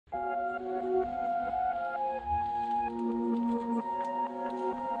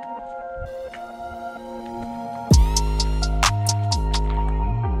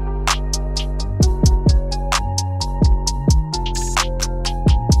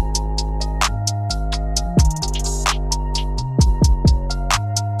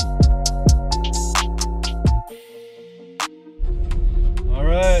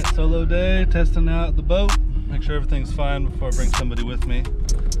Wednesday, testing out the boat. Make sure everything's fine before I bring somebody with me,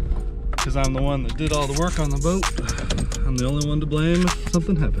 because I'm the one that did all the work on the boat. I'm the only one to blame if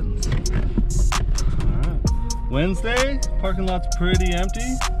something happens. All right. Wednesday, parking lot's pretty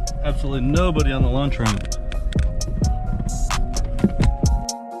empty. Absolutely nobody on the lunch ramp.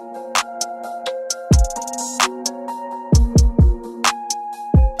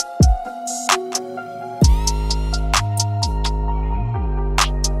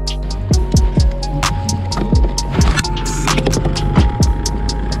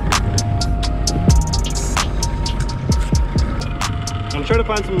 I'm trying to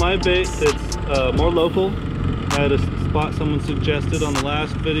find some live bait that's more local. I had a spot someone suggested on the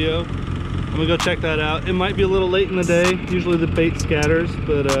last video. I'm gonna go check that out. It might be a little late in the day. Usually the bait scatters,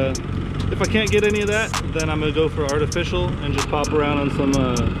 but if I can't get any of that, then I'm gonna go for artificial and just pop around on some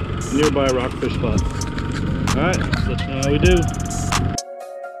nearby rockfish spots. All right, let's let you know how we do.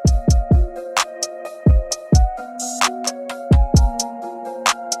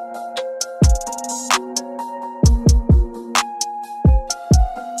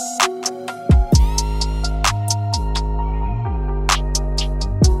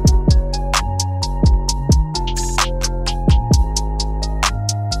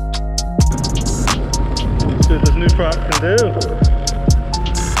 This new prop can do.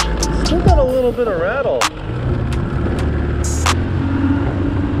 Still got a little bit of rattle.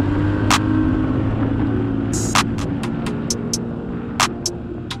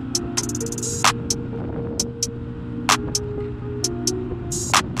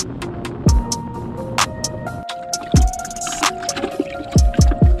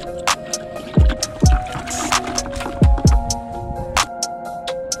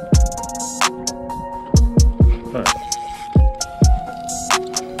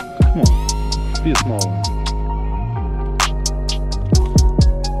 Be a small one.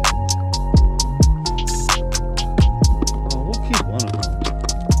 Oh, we'll keep one of them.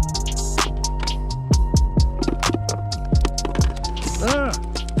 Ah!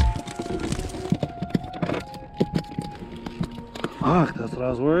 Fuck, that's what I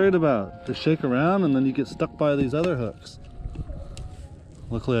was worried about. They shake around and then you get stuck by these other hooks.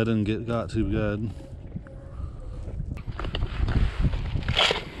 Luckily I didn't got too good.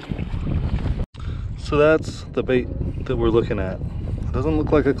 So that's the bait that we're looking at. It doesn't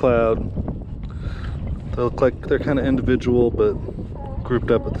look like a cloud. They look like they're kind of individual, but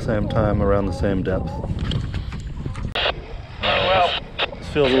grouped up at the same time around the same depth. This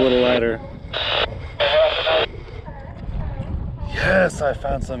feels a little lighter. Yes, I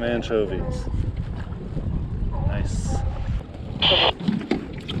found some anchovies. Nice.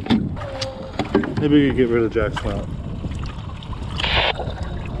 Maybe we could get rid of Jack Smelt.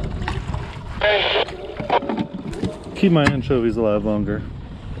 Keep my anchovies alive longer.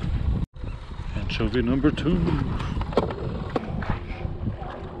 Anchovy number 2.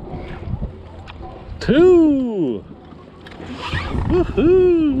 2!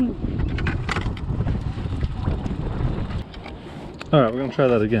 Woohoo! Alright, we're gonna try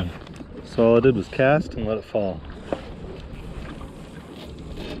that again. So all I did was cast and let it fall.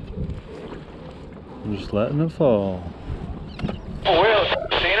 I'm just letting it fall. Oh, Will,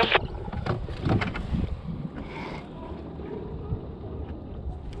 seen him?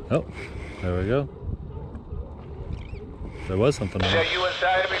 Oh, there we go. There was something on it. You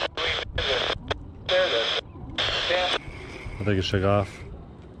inside of me? I think it shook off.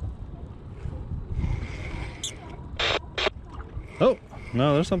 Oh,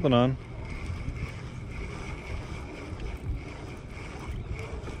 no, there's something on.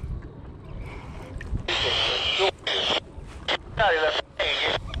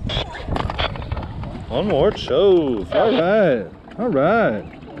 One more shove. All right, all right.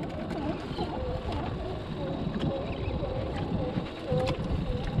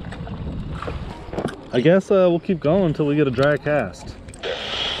 I guess we'll keep going until we get a dry cast.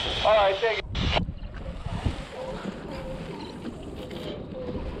 All right, take it.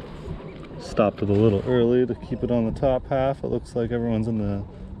 Stopped it a little early to keep it on the top half. It looks like everyone's in the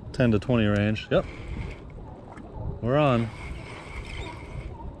 10 to 20 range. Yep. We're on.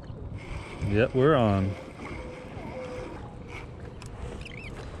 Yep, we're on.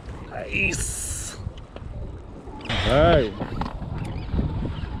 Nice. All right.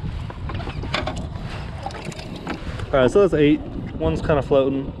 All right, so that's 8. One's kind of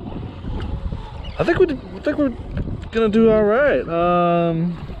floating. I think we're gonna do all right.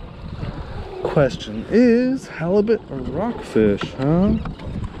 Question is halibut or rockfish, huh?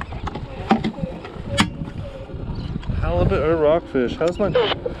 Halibut or rockfish? How's my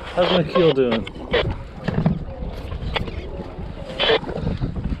keel doing?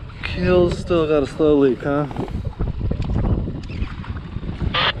 Keel's still got a slow leak, huh?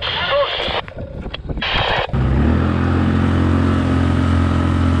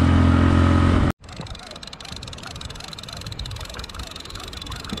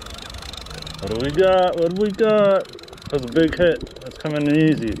 What do we got? What do we got? That's a big hit. That's coming in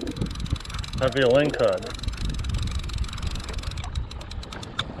easy. Might be a lingcod.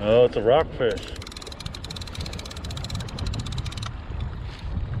 Oh, it's a rockfish.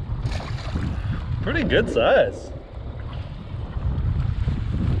 Pretty good size.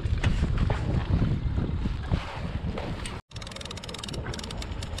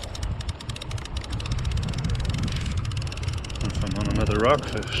 I'm on another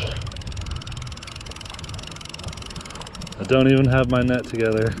rockfish. I don't even have my net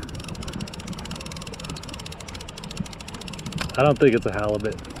together. I don't think it's a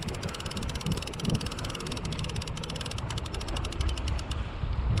halibut.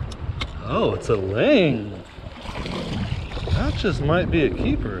 Oh, it's a ling. That just might be a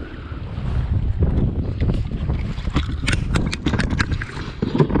keeper.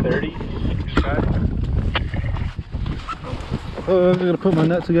 30. Oh, I'm gonna put my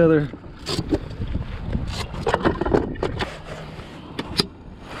net together.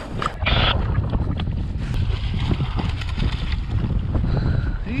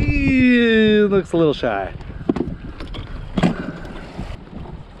 He looks a little shy.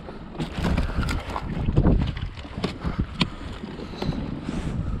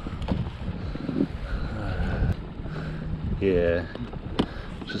 Yeah,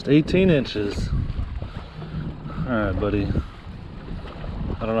 just 18 inches. All right, buddy.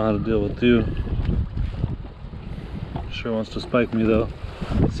 I don't know how to deal with you. Sure wants to spike me though.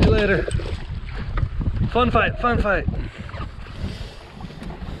 See you later. Fun fight, fun fight.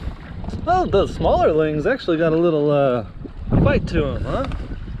 Oh, the smaller lings actually got a little fight to them, huh?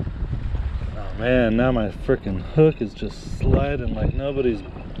 Oh man, now my freaking hook is just sliding like nobody's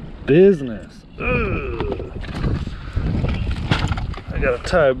business. Ugh. I gotta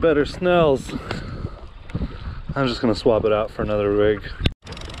tie better snells. I'm just gonna swap it out for another rig.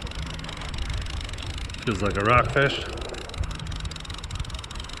 Feels like a rockfish.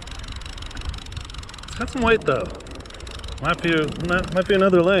 It's got some weight though. Might be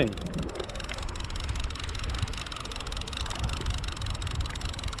another ling.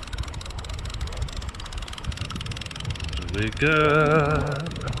 What do we got?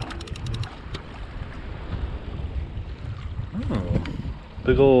 Oh,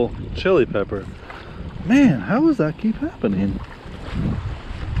 big old chili pepper. Man, how does that keep happening?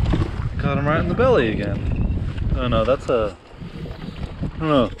 Got him right in the belly again. Oh no, that's a... I don't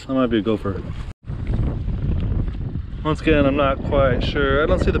know, that might be a gopher. Once again, I'm not quite sure. I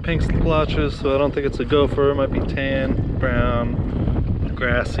don't see the pink splotches, so I don't think it's a gopher. It might be tan, brown,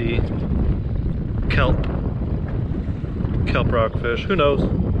 grassy, kelp rockfish, who knows?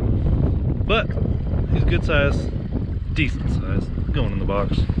 But he's good size, decent size, going in the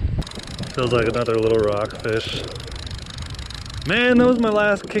box. Feels like another little rockfish. Man, that was my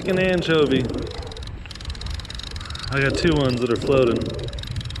last kicking anchovy. I got two ones that are floating.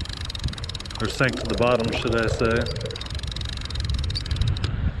 Or sank to the bottom, should I say.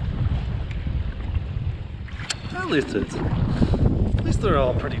 At least they're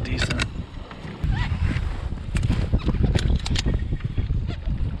all pretty decent.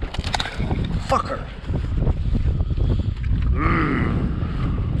 Fucker.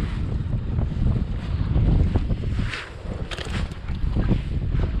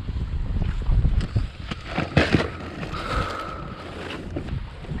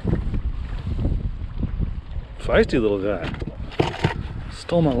 Feisty little guy.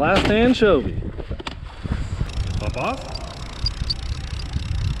 Stole my last anchovy. Pop off.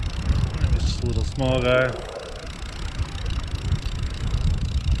 Maybe just a little small guy.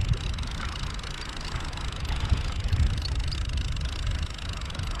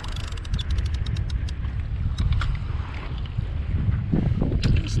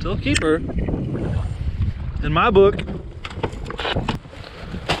 Still keeper. In my book.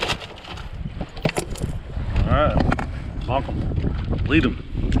 Alright, bonk him, lead him.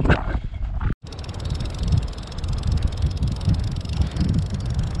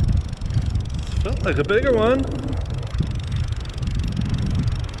 Felt like a bigger one.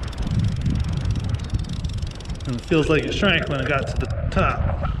 And it feels like it shrank when it got to the top.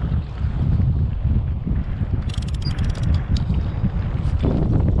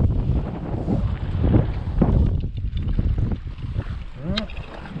 Well,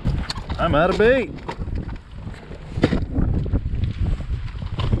 I'm out of bait.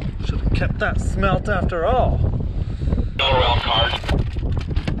 Kept that smelt after all. Go around card.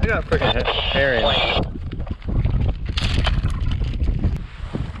 I got freaking herring.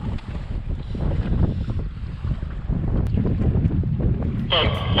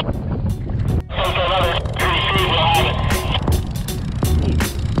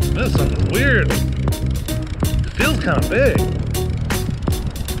 That's something weird. It feels kind of big.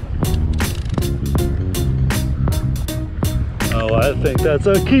 Oh, I think that's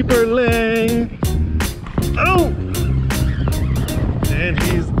a keeperling. Oh! And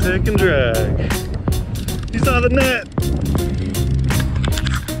he's taking drag. He's on the net.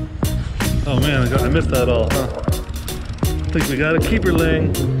 Oh man, I missed that all, huh? I think we got a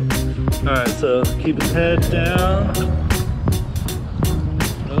keeperling. All right, so keep his head down.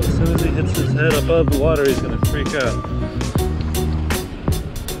 Oh, as soon as he hits his head above the water, he's gonna freak out.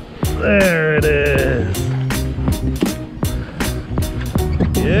 There it is.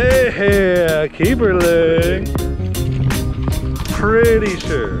 Yeah, keeperling. Pretty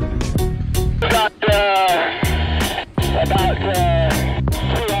sure. About 2 hours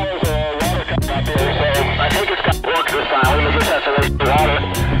of water coming out there, so I think it's got work this time. We just have to raise the water.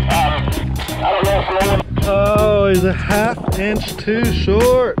 I don't know if oh, he's a 1/2 inch too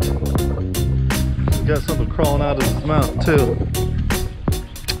short. He's got something crawling out of his mouth too.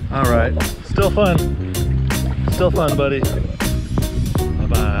 All right, still fun. Still fun, buddy.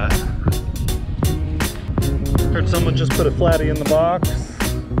 Bye-bye. Heard someone just put a flatty in the box,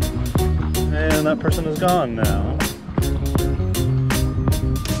 and that person is gone now.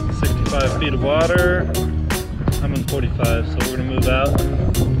 65 feet of water. I'm in 45, so we're gonna move out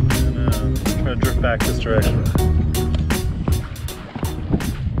and try to drift back this direction.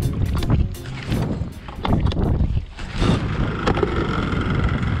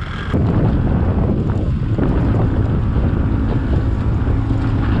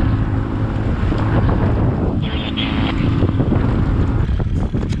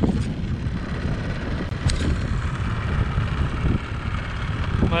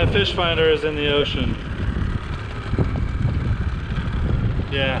 My fish finder is in the ocean.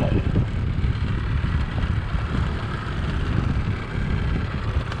 Yeah.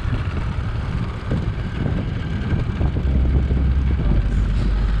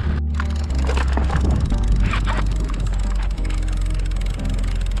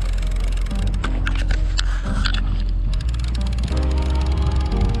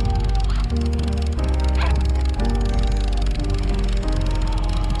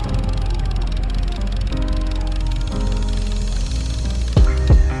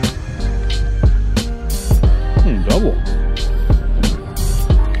 Double.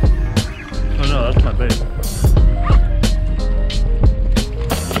 Oh no, that's my bait.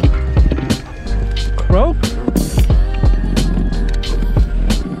 Croak?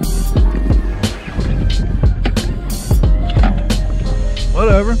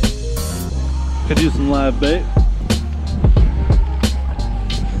 Whatever. Could use some live bait.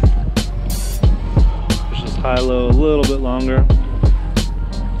 Push this high-low a little bit longer.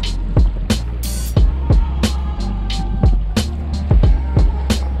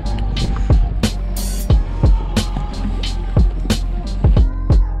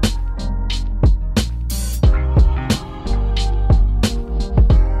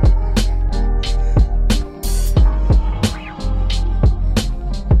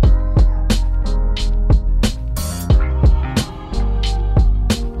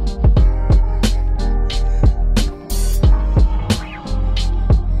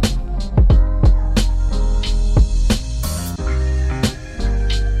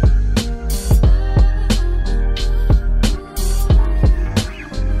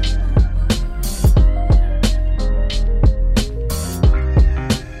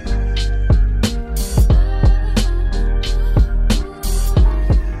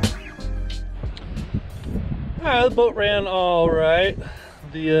 The boat ran all right.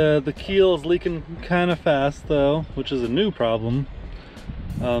 The keel is leaking kind of fast though, which is a new problem.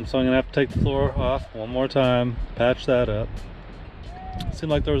 So I'm gonna have to take the floor off one more time, patch that up.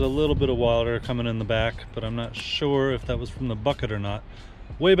 Seemed like there was a little bit of water coming in the back, but I'm not sure if that was from the bucket or not.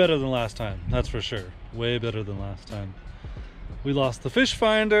 Way better than last time, that's for sure. Way better than last time. We lost the fish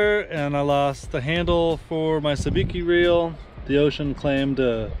finder and I lost the handle for my sabiki reel. The ocean claimed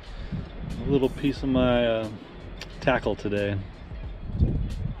a little piece of my tackle today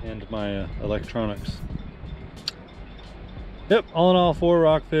and my electronics. Yep, all in all 4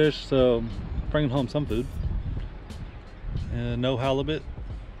 rockfish, so bringing home some food. And no halibut.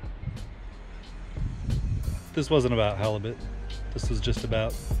 This wasn't about halibut. This was just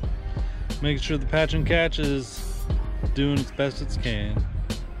about making sure the Patchen Catch is doing its best it can.